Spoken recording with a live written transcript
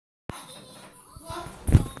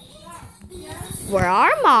Where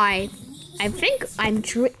am I? I think I'm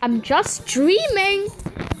just dreaming.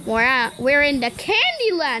 We're in the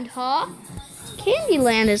Candyland, huh?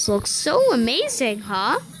 Candyland looks so amazing,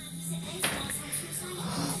 huh?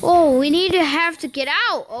 Oh, we have to get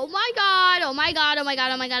out. Oh my god, oh my god, oh my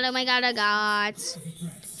god, oh my god, oh my god, oh god.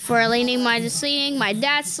 For leaning my sleeping, my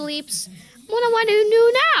dad sleeps. What do I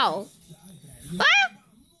do now? Ah!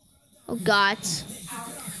 Oh god.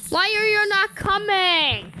 Why are you not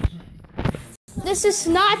coming? This is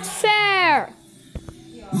not fair.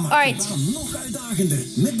 Alright. Nog uitdagender,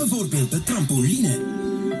 met bijvoorbeeld de trampoline.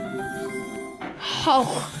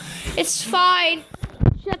 Oh, it's fine.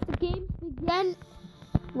 Shut the game again.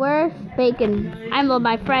 Where's Bacon? I'm with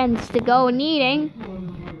my friends to go and eating.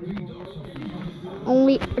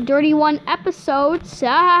 Only 31 episodes.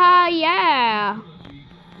 Ah, yeah.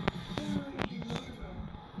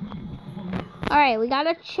 Alright, we got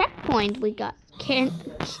a checkpoint. We got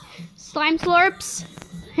slime slurps.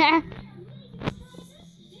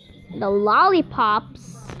 The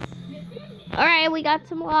lollipops. Alright, we got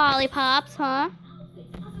some lollipops, huh?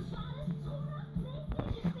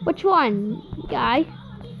 Which one, guy?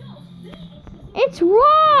 It's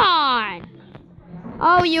Ron!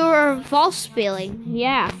 Oh, you were false spelling.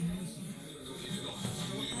 Yeah.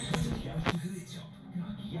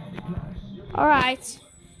 Alright.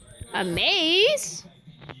 A maze?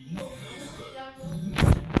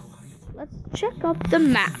 Let's check out the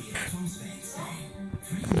map.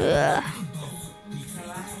 Ugh.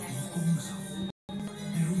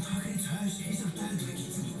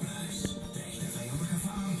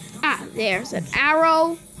 Ah, there's an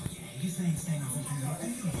arrow.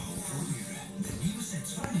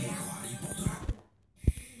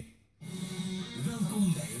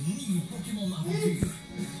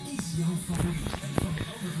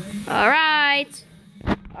 Alright.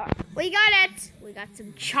 We got it. We got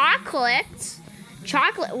some chocolate.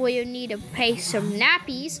 Chocolate where you need to pay some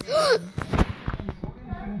nappies.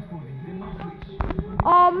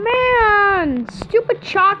 Oh man! Stupid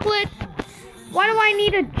chocolate. Why do I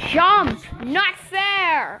need a jump? Not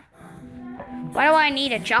fair. Why do I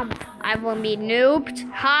need a jump? I will be noobed,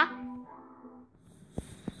 huh?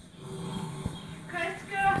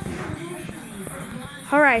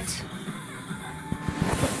 Alright.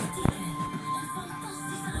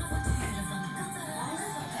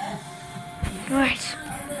 Right.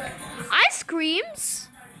 Ice creams?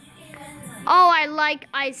 Oh, I like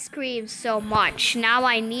ice cream so much. Now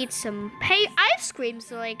I need some ice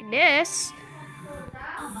creams like this.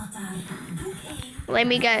 Let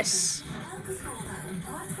me guess.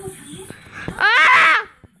 Ah!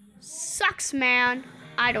 Sucks, man.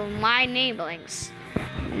 I don't like nibblings.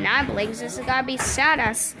 Nibblings is gonna be sad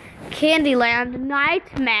as Candyland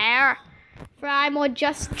nightmare. For I'm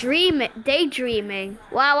just daydreaming.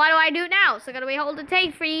 Well, what do I do now? So gotta be hold the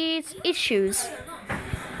tape for these issues.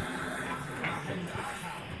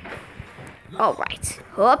 Alright.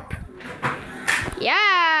 Up.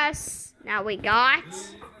 Yes. Now we got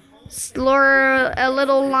slur a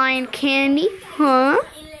little lion candy. Huh?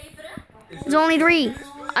 There's only 3.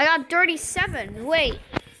 I got 37. Wait.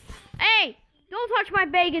 Hey! Don't touch my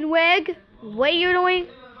bacon wig. What are you doing?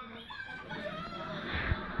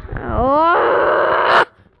 Oh.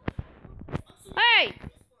 Hey!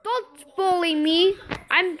 Don't bully me.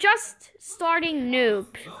 I'm just starting noob.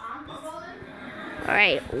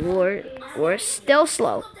 Alright, we're still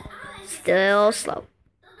slow. Still slow.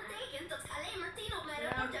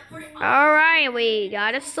 Alright, we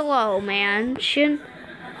got a slow motion.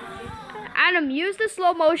 Adam, use the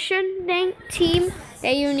slow motion team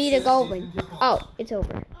that you need a going. Oh, it's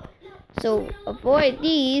over. So avoid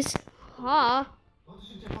these. Huh?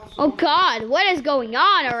 Oh god, what is going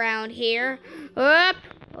on around here? Up,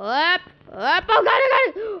 up, up. Oh god,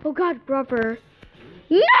 oh god. Oh god, brother.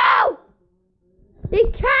 No! They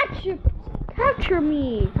capture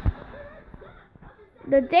me.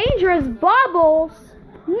 The dangerous bubbles.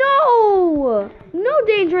 No! No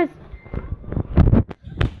dangerous.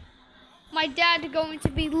 My dad's going to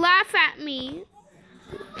be laugh at me.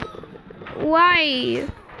 Why?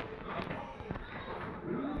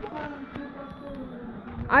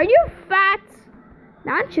 Are you fat?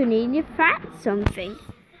 Don't you need to fat something?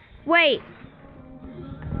 Wait.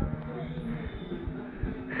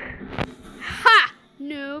 Ha!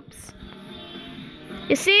 Noobs.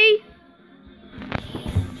 You see?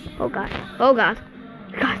 Oh god. Oh god.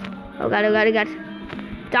 God. Oh god, oh god, oh god.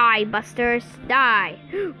 Die, busters. Die.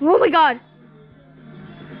 Oh my god.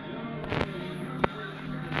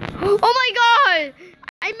 Oh my god!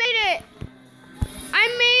 I made it! I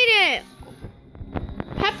made it!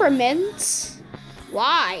 Peppermints?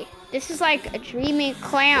 Why? This is like a dreaming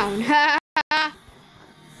clown.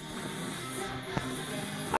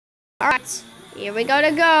 Alright, here we gotta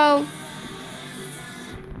go.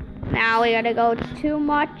 Now we gotta go too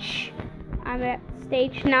much. I'm at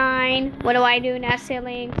stage 9. What do I do now,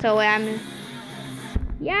 sailing? So I'm...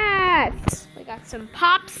 Yes! We got some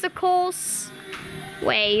popsicles.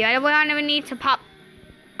 Wait, I don't even need to pop...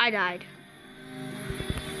 I died.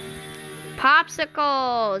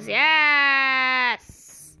 Popsicles,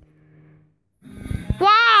 yes!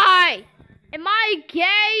 Why? Am I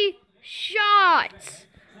gay? Shot!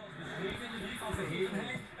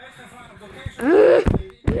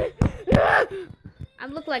 I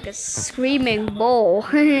look like a screaming bull.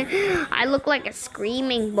 I look like a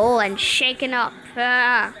screaming bull and shaking up.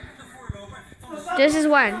 This is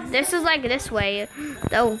one. This is like this way.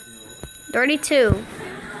 Oh, 32.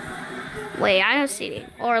 Wait, I don't see it.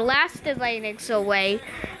 Or last is like next way.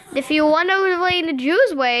 If you want to play the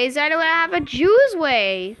Jews ways, I don't have a Jews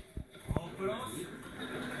way.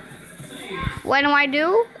 What do I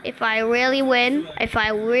do? If I really win. If I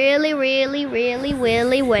really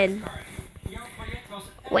win.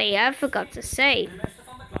 Wait, I forgot to say.